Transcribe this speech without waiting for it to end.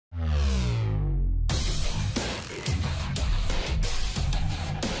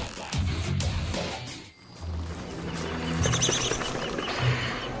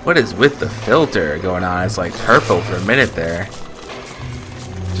What is with the filter going on? It's like purple for a minute there.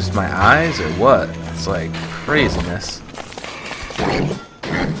 Just my eyes or what? It's like craziness. I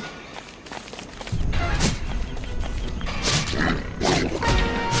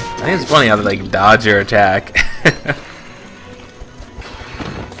think it's funny how they like dodge your attack.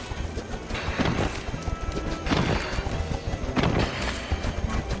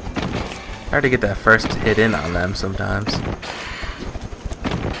 Hard to get that first hit in on them sometimes.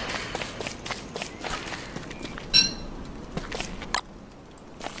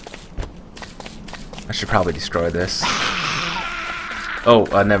 I should probably destroy this. Oh,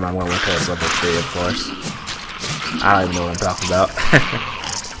 never mind. I'm going to wait till it's level 3, of course. I don't even know what I'm talking about.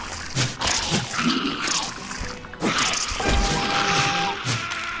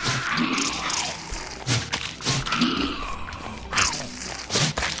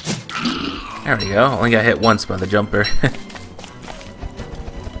 There we go. Only got hit once by the jumper.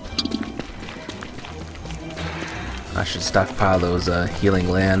 I should stockpile those healing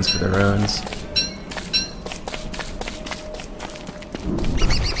lands for the runes.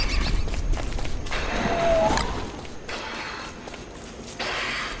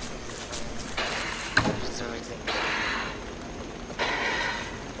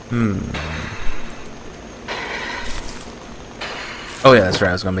 Oh yeah, that's right.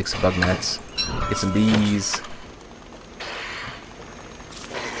 I was gonna make some bug nets. Get some bees.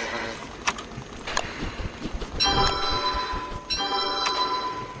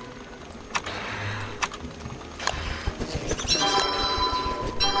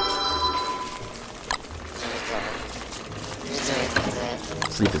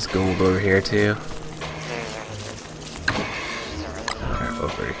 Let's leave this gold over here too. Or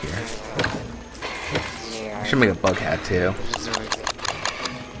over here. I should make a bug hat too.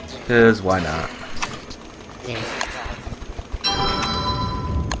 Cause why not?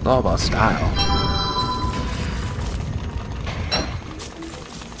 It's all about style.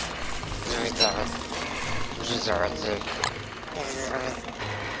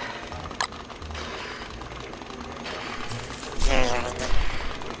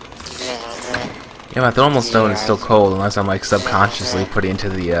 Yeah, my thermal stone is still cold unless I'm like subconsciously putting it into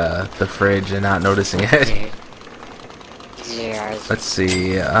the fridge and not noticing it. Let's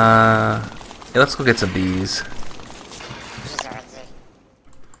see. Yeah, let's go get some bees.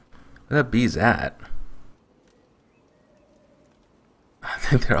 Where the bees at? I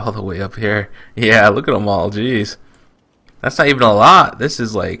think they're all the way up here. Yeah, look at them all. Jeez, that's not even a lot. This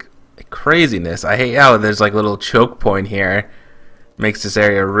is like craziness. I hate how there's like a little choke point here. Makes this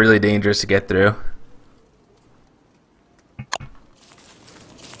area really dangerous to get through.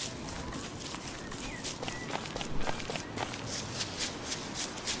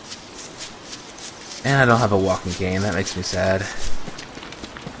 And I don't have a walking cane. That makes me sad.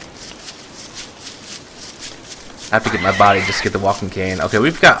 I have to get my body just to get the walking cane. Okay,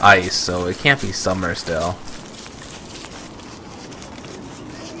 we've got ice, so it can't be summer still.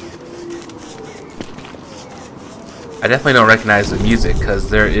 I definitely don't recognize the music because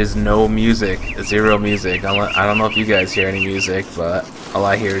there is no music, zero music. I don't know if you guys hear any music, but all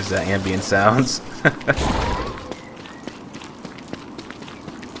I hear is ambient sounds.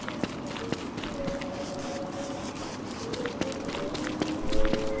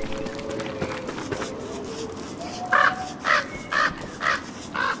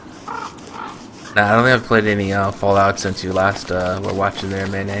 Nah, I don't think I've played any Fallout since you last were watching there,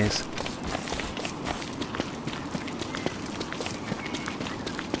 Mayonnaise.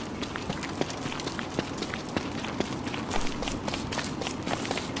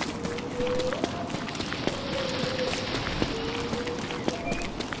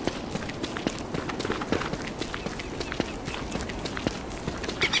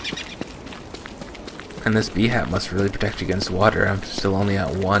 And this bee hat must really protect you against water. I'm still only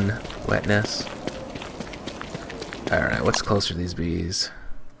at 1 wetness. Alright, what's closer to these bees?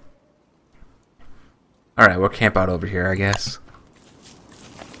 Alright, we'll camp out over here, I guess.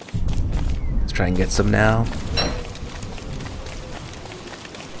 Let's try and get some now.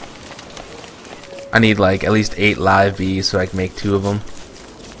 I need like at least 8 live bees so I can make 2 of them.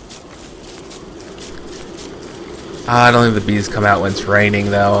 I don't think the bees come out when it's raining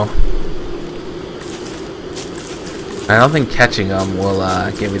though. I don't think catching them will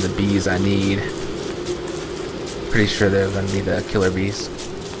give me the bees I need. Pretty sure they're going to be the killer bees,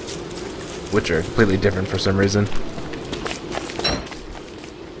 which are completely different for some reason.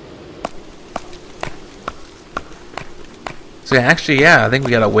 So yeah, actually, yeah, I think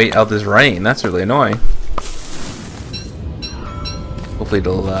we gotta wait out this rain. That's really annoying. Hopefully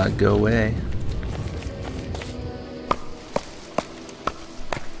it'll go away.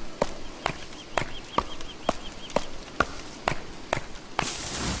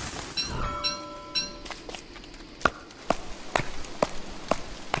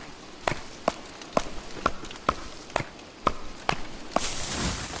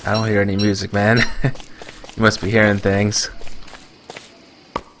 I don't hear any music, man. You must be hearing things.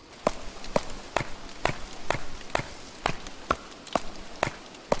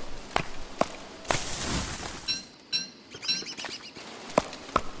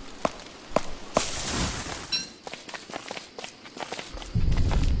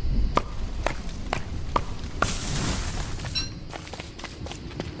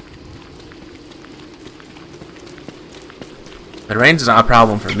 The rain's not a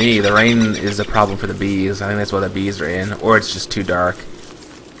problem for me. The rain is a problem for the bees. I think that's why the bees are in. Or it's just too dark.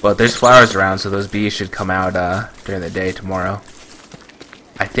 But there's flowers around, so those bees should come out during the day tomorrow.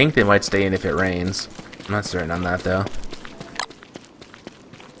 I think they might stay in if it rains. I'm not certain on that, though.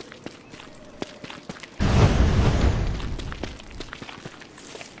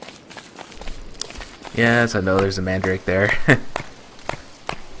 Yes, I know there's a mandrake there.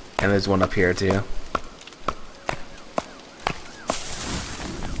 And there's one up here, too.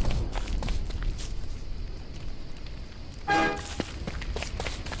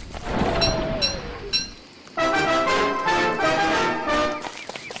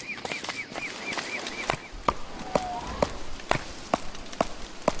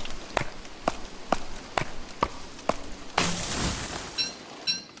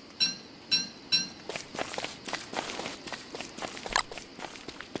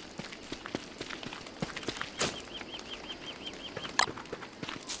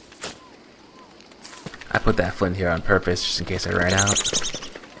 I put that flint here on purpose just in case I ran out.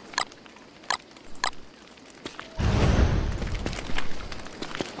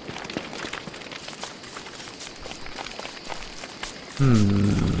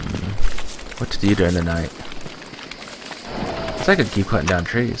 What to do during the night? Guess I could keep cutting down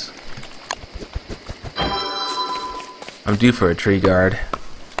trees. I'm due for a tree guard.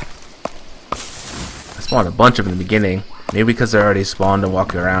 I spawned a bunch of them in the beginning. Maybe because they're already spawned and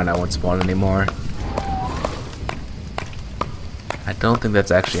walking around, I won't spawn anymore. I don't think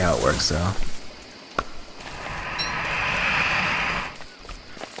that's actually how it works, though.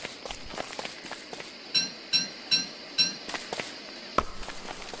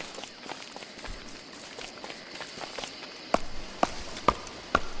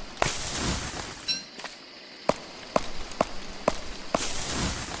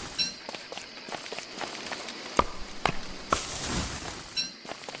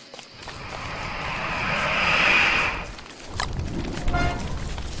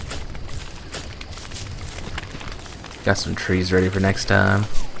 Got some trees ready for next time.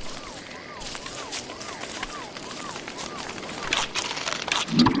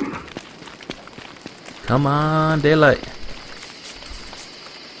 Come on, daylight.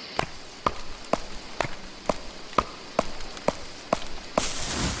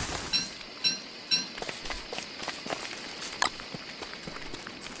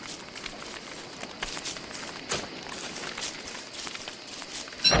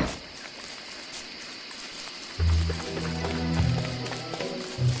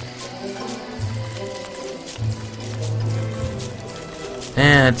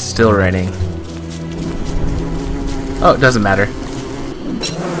 And it's still raining. Oh, it doesn't matter.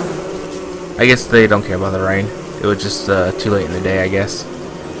 I guess they don't care about the rain. It was just too late in the day, I guess.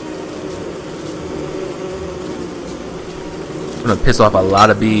 I'm gonna piss off a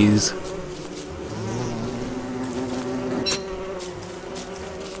lot of bees.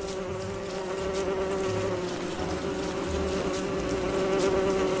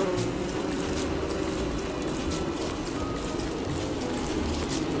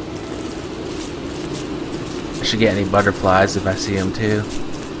 I should get any butterflies if I see them too.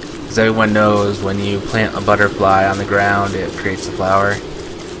 Because everyone knows when you plant a butterfly on the ground, it creates a flower.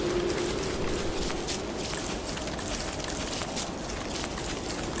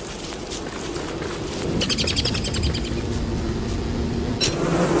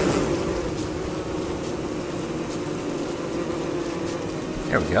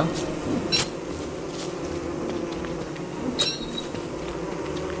 There we go.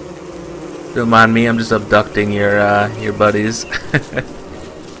 Don't mind me, I'm just abducting your buddies.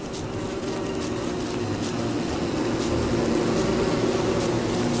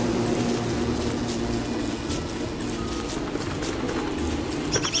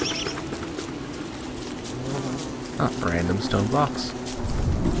 Oh, random stone blocks.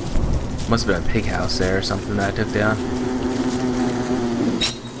 Must have been a pig house there or something that I took down.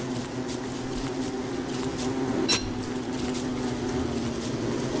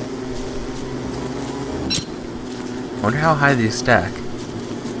 I wonder how high these stack.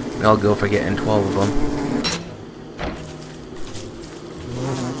 I'll go for getting 12 of them.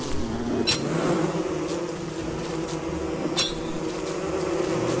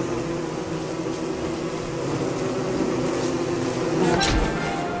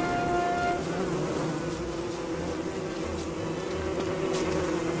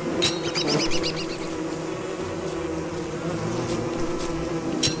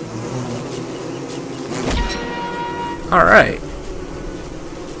 Alright.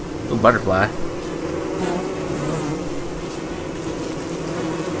 Ooh, butterfly.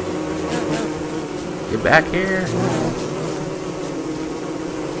 Get back here.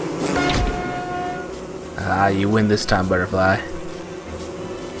 Ah, you win this time, butterfly.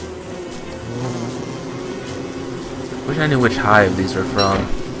 Wish I knew which hive these were from.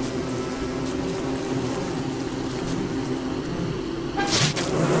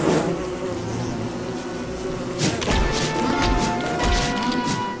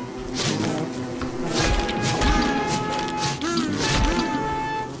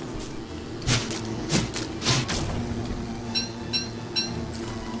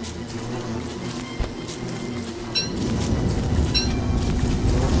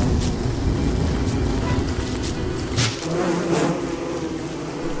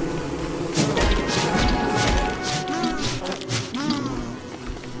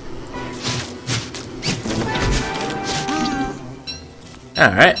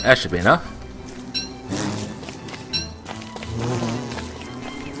 Alright, that should be enough.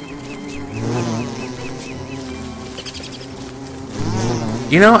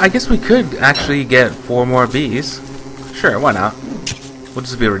 You know, I guess we could actually get 4 more bees. Sure, why not? We'll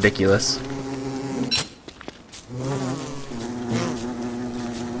just be ridiculous.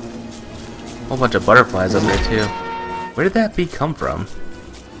 Whole bunch of butterflies up there too. Where did that bee come from?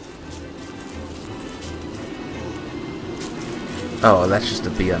 Oh, that's just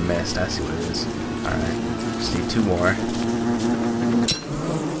a bee I missed. I see what it is. Alright. Just need 2 more.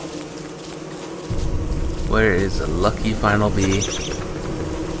 Where is the lucky final bee?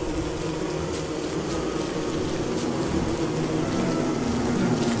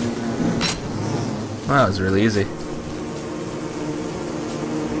 Wow, that was really easy.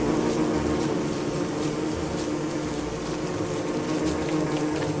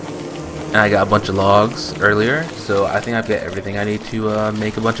 And I got a bunch of logs earlier, so I think I've got everything I need to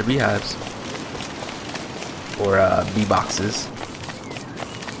make a bunch of beehives. Or bee boxes.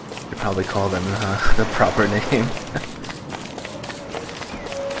 They probably call them the proper name.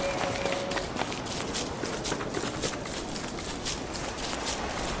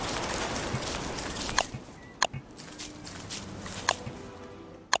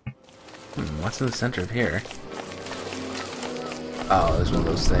 What's in the center of here? Oh, there's one of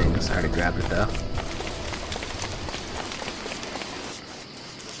those things. I already grabbed it though.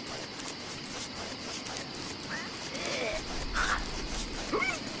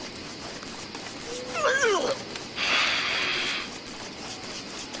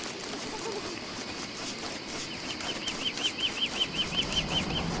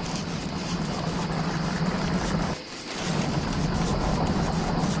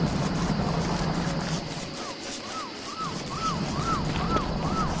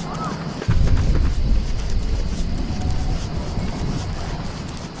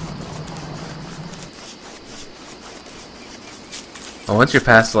 Well, once you're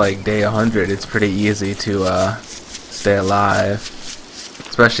past like day 100, it's pretty easy to stay alive.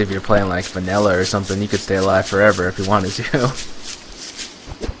 Especially if you're playing like vanilla or something, you could stay alive forever if you wanted to.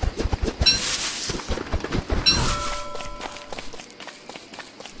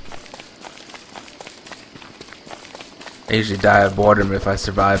 I usually die of boredom if I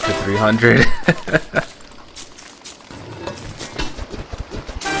survive to 300.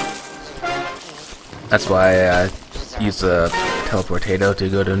 That's why I use a teleportato to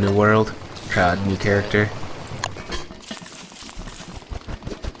go to a new world, try out a new character.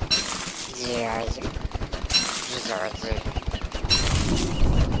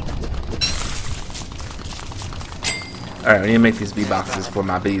 Alright, we need to make these bee boxes before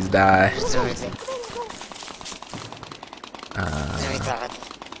my bees die.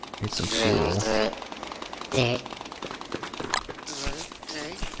 Need some fuel.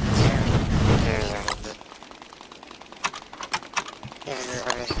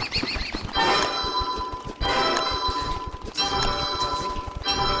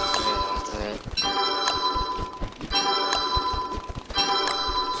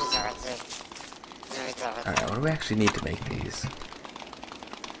 Alright, what do we actually need to make these?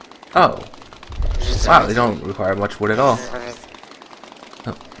 Oh! Wow, they don't require much wood at all.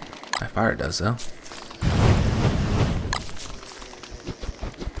 Oh, my fire does though.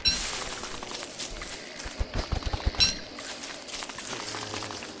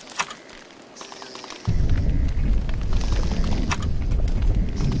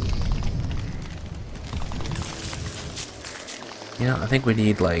 You know, I think we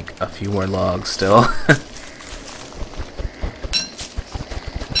need like a few more logs still.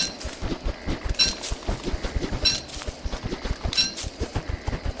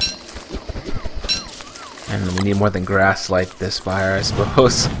 And we need more than grass like this fire, I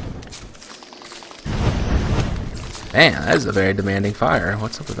suppose. Man, that is a very demanding fire.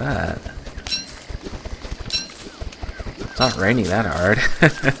 What's up with that? It's not raining that hard.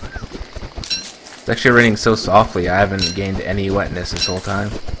 It's actually raining so softly I haven't gained any wetness this whole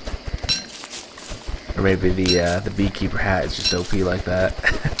time. Or maybe the beekeeper hat is just OP like that.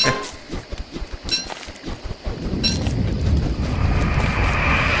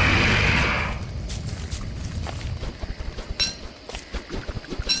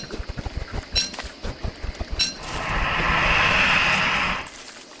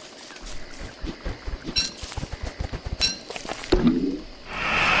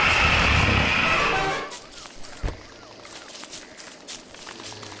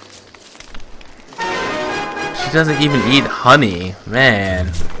 She doesn't even eat honey,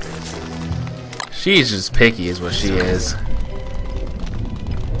 man. She's just picky is what she is.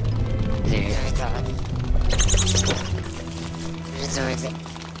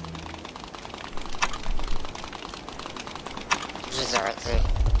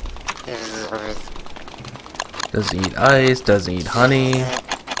 Doesn't eat ice, doesn't eat honey.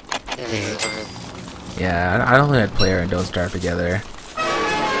 Yeah, I don't think I'd play her and Don't Starve together.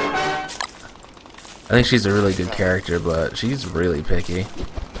 I think she's a really good character, but she's really picky.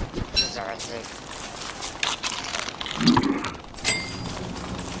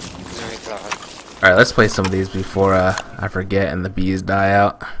 Alright, let's play some of these before I forget and the bees die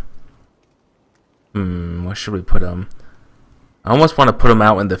out. Where should we put them? I almost want to put them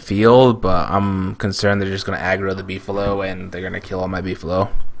out in the field, but I'm concerned they're just going to aggro the beefalo and they're going to kill all my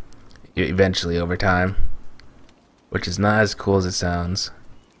beefalo eventually over time. Which is not as cool as it sounds.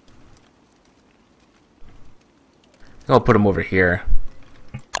 I'll put them over here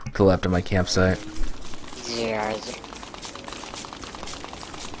to the left of my campsite.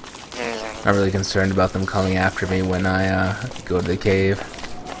 I'm really concerned about them coming after me when I go to the cave.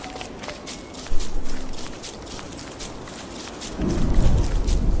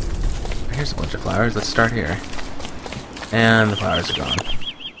 Here's a bunch of flowers. Let's start here. And the flowers are gone.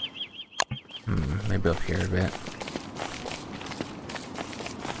 Maybe up here a bit.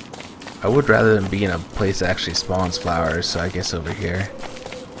 I would rather than be in a place that actually spawns flowers, so I guess over here.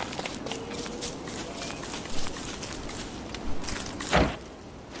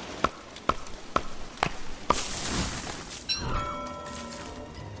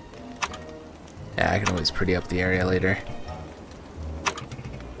 Yeah, I can always pretty up the area later.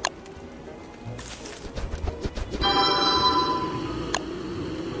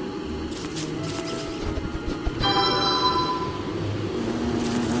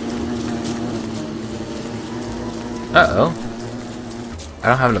 Uh-oh. I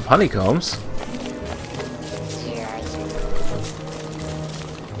don't have enough honeycombs.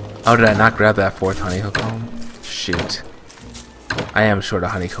 Oh, did I not grab that fourth honeycomb? Shoot. I am short a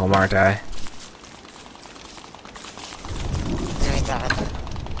honeycomb, aren't I?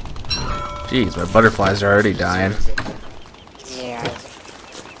 Jeez, my butterflies are already dying.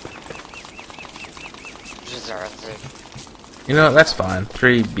 You know what, that's fine.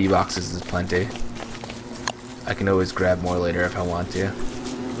 3 bee boxes is plenty. I can always grab more later if I want to.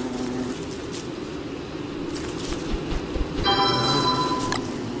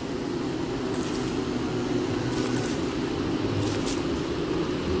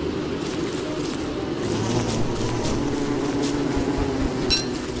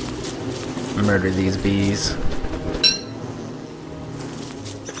 Murder these bees.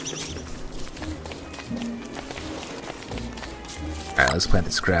 Alright, let's plant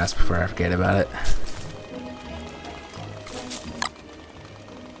this grass before I forget about it.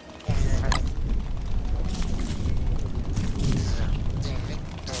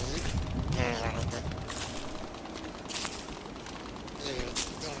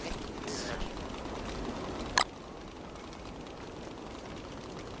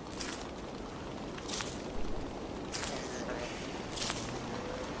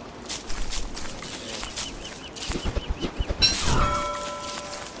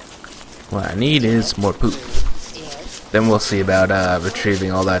 What I need is more poop. Then we'll see about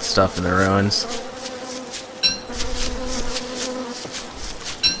retrieving all that stuff in the ruins.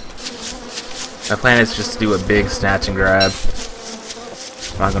 My plan is just to do a big snatch and grab.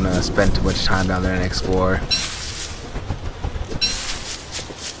 I'm not going to spend too much time down there and explore.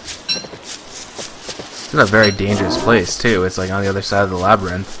 It's in a very dangerous place too. It's like on the other side of the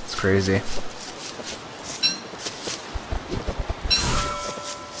labyrinth. It's crazy.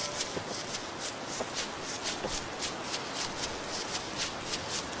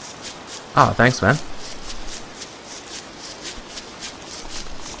 Oh, thanks, man.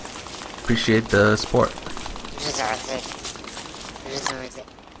 Appreciate the support.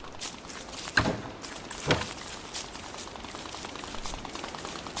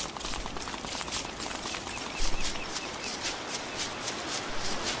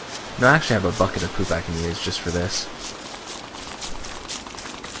 No, I actually have a bucket of poop I can use just for this.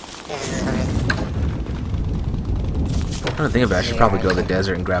 I don't think about it, I should probably go to the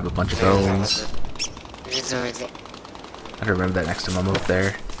desert and grab a bunch of bones. I don't remember that next time I'm up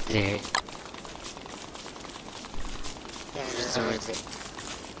there.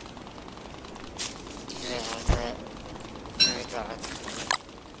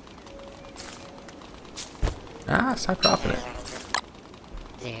 Ah, stop dropping it.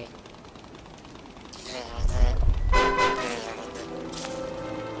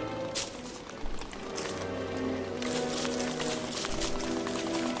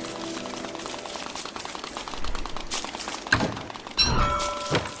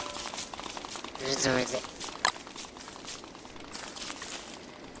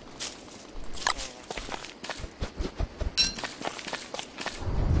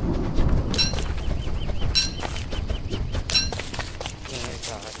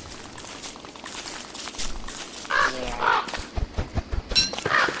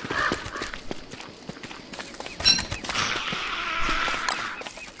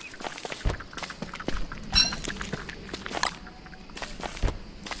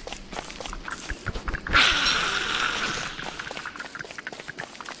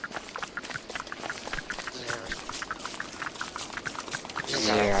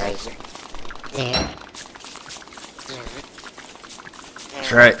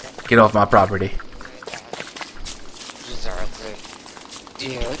 That's right. Get off my property.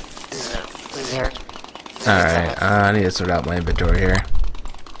 Alright, I need to sort out my inventory here.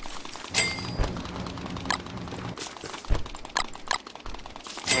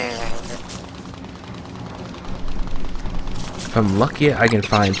 If I'm lucky, I can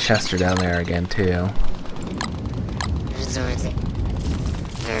find Chester down there again, too.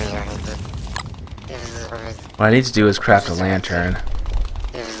 What I need to do is craft a lantern.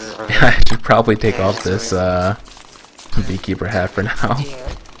 I should probably take off this beekeeper hat for now.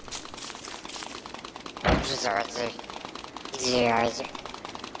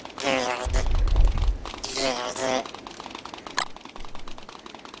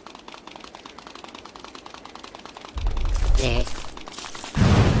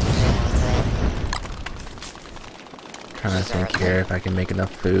 Trying to think here if I can make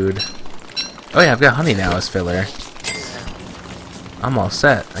enough food. Oh yeah, I've got honey now as filler. I'm all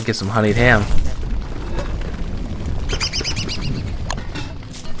set. I get some honeyed ham.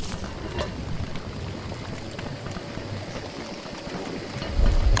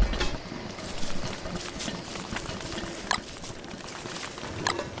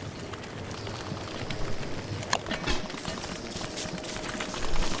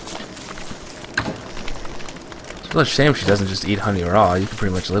 It's a shame she doesn't just eat honey raw. You can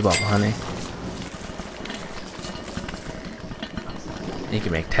pretty much live off of honey. You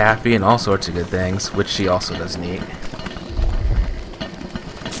can make taffy and all sorts of good things, which she also doesn't eat.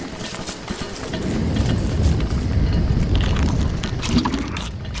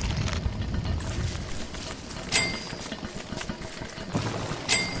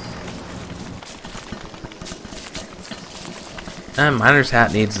 And miner's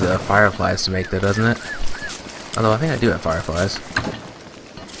hat needs the fireflies to make that, doesn't it? Although I think I do have fireflies.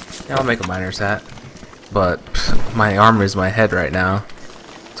 Yeah, I'll make a miner's hat. But my armor is my head right now,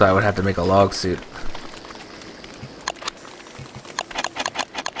 so I would have to make a log suit.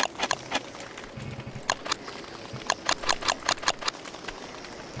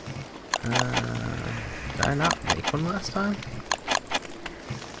 Did I not make one last time?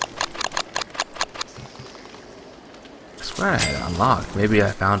 I swear I had it unlocked. Maybe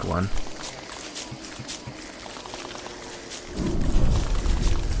I found one.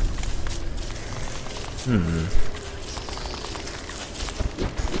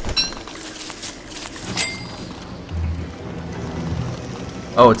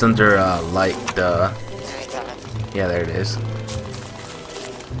 Oh, it's under light, duh. Yeah, there it is.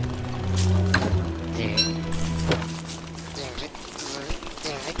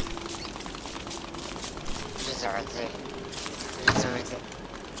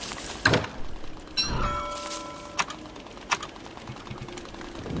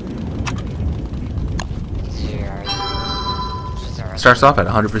 Starts off at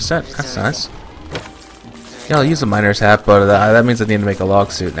 100%. That's nice. Yeah, I'll use a miner's hat, but that means I need to make a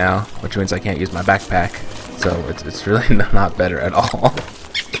log suit now, which means I can't use my backpack. So it's really not better at all.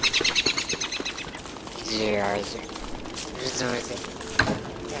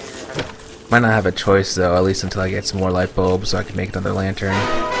 Might not have a choice though, at least until I get some more light bulbs so I can make another lantern.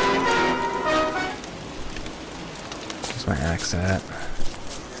 Where's my axe at?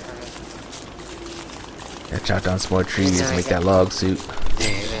 Yeah, chop down some more trees and make that log suit.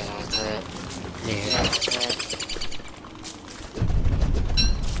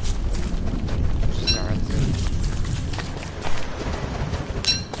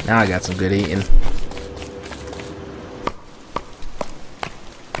 Now I got some good eating.